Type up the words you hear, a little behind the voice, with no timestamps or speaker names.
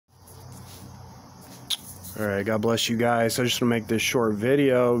Alright, God bless you guys. I just want to make this short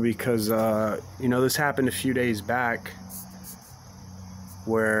video because, this happened a few days back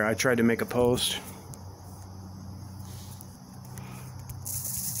where I tried to make a post.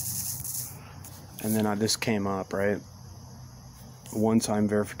 And then this came up, right? One-time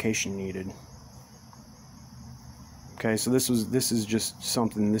verification needed. Okay, so this is just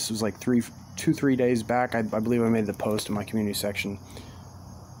something. This was like 3 days back. I believe I made the post in my community section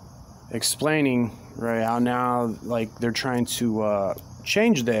explaining, right, how now, like, they're trying to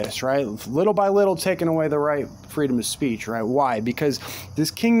change this, right, little by little, taking away the right freedom of speech, right? Why? Because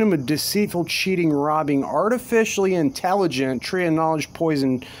this kingdom of deceitful, cheating, robbing, artificially intelligent, tree of knowledge,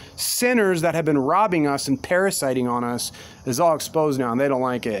 poison sinners that have been robbing us and parasiting on us is all exposed now, and they don't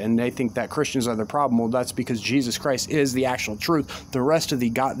like it, and they think that Christians are the problem. Well, that's because Jesus Christ is the actual truth. The rest of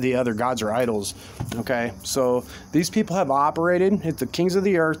the other gods are idols. Okay, so these people have operated at the kings of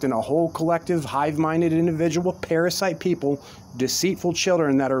the earth in a whole collective, hive-minded, individual, parasite people, deceitful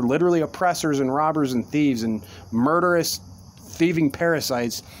children that are literally oppressors and robbers and thieves and murderous, thieving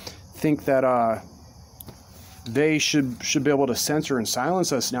parasites, think that they should be able to censor and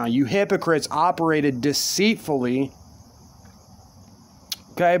silence us now. You hypocrites operated deceitfully,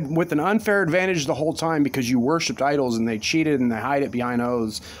 okay, with an unfair advantage the whole time because you worshipped idols and they cheated and they hide it behind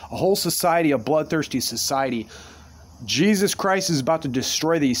oaths. A whole society, a bloodthirsty society. Jesus Christ is about to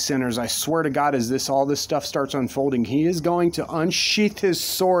destroy these sinners. I swear to God, as all this stuff starts unfolding, he is going to unsheath his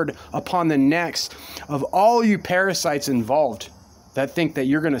sword upon the necks of all you parasites involved that think that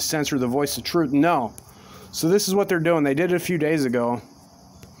you're going to censor the voice of truth. No. So this is what they're doing. They did it a few days ago.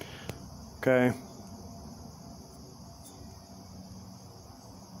 Okay.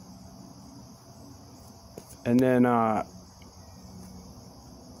 And then I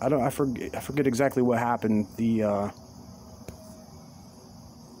forget exactly what happened.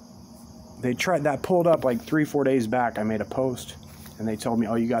 They tried that, pulled up like 3-4 days back. I made a post and they told me,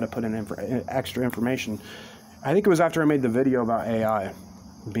 oh, you got to put in extra information. I think it was after I made the video about AI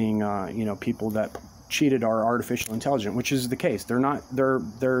being people that cheated are artificial intelligence, which is the case. They're not.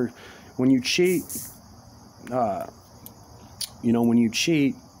 They're when you cheat, when you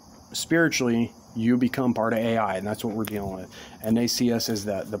cheat spiritually, you become part of AI, and that's what we're dealing with. And they see us as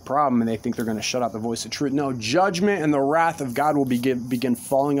the problem, and they think they're going to shut out the voice of truth. No, judgment and the wrath of God will begin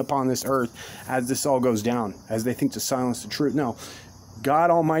falling upon this earth as this all goes down, as they think to silence the truth. No,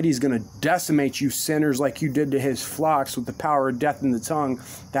 God Almighty is going to decimate you sinners like you did to his flocks with the power of death in the tongue.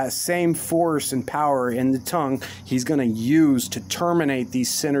 That same force and power in the tongue he's going to use to terminate these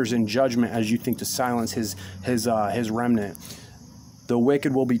sinners in judgment as you think to silence his remnant. The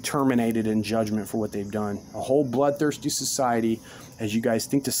wicked will be terminated in judgment for what they've done. A whole bloodthirsty society, as you guys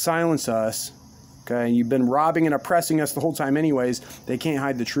think to silence us, okay? You've been robbing and oppressing us the whole time anyways. They can't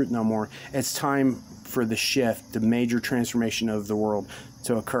hide the truth no more. It's time for the shift, the major transformation of the world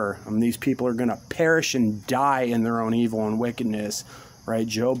to occur. These people are going to perish and die in their own evil and wickedness, right?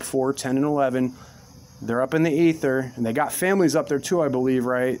 Job 4:10 and 11. They're up in the ether, and they got families up there too, I believe,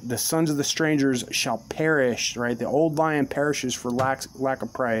 right? The sons of the strangers shall perish, right? The old lion perishes for lack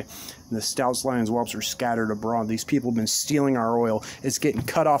of prey, and the stout lion's whelps are scattered abroad. These people have been stealing our oil. It's getting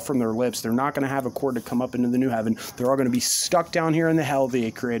cut off from their lips. They're not going to have a cord to come up into the new heaven. They're all going to be stuck down here in the hell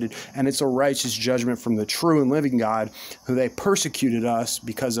they created, and it's a righteous judgment from the true and living God, who they persecuted us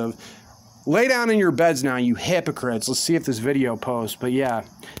because of. Lay down in your beds now, you hypocrites. Let's see if this video posts. But yeah,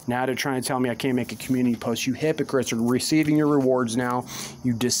 now they're trying to tell me I can't make a community post. You hypocrites are receiving your rewards now.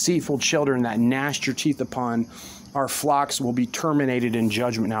 You deceitful children that gnashed your teeth upon our flocks will be terminated in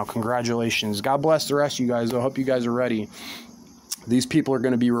judgment now. Congratulations. God bless the rest of you guys. I hope you guys are ready. These people are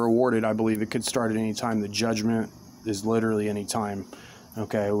going to be rewarded. I believe it could start at any time. The judgment is literally any time.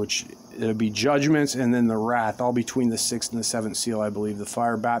 Okay, which it'll be judgments and then the wrath, all between the 6th and the 7th seal, I believe. The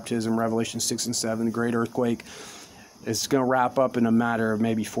fire baptism, Revelation 6 and 7, the great earthquake. It's going to wrap up in a matter of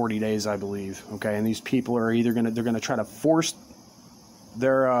maybe 40 days, I believe. Okay, and these people are either going to try to force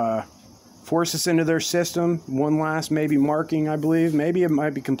us into their system. One last maybe marking, I believe. Maybe it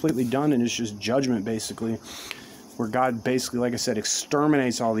might be completely done and it's just judgment, basically, where God basically, like I said,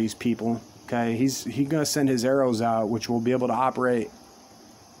 exterminates all these people. Okay, he's going to send his arrows out, which will be able to operate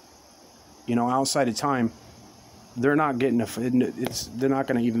outside of time. They're not getting they're not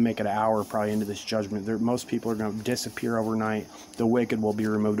going to even make it an hour probably into this judgment. Most people are going to disappear overnight. The wicked will be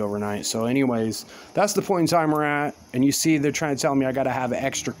removed overnight. So anyways, that's the point in time we're at. And you see they're trying to tell me I got to have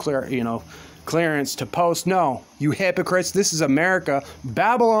extra clearance to post. No, you hypocrites. This is America.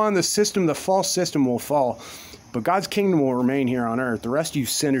 Babylon, the false system will fall. But God's kingdom will remain here on earth. The rest of you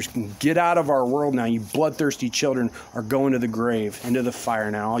sinners can get out of our world now. You bloodthirsty children are going to the grave, into the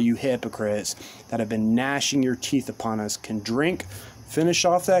fire now. All you hypocrites that have been gnashing your teeth upon us can drink, finish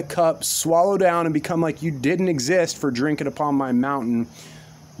off that cup, swallow down, and become like you didn't exist for drinking upon my mountain.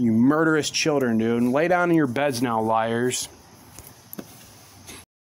 You murderous children, dude. And lay down in your beds now, liars.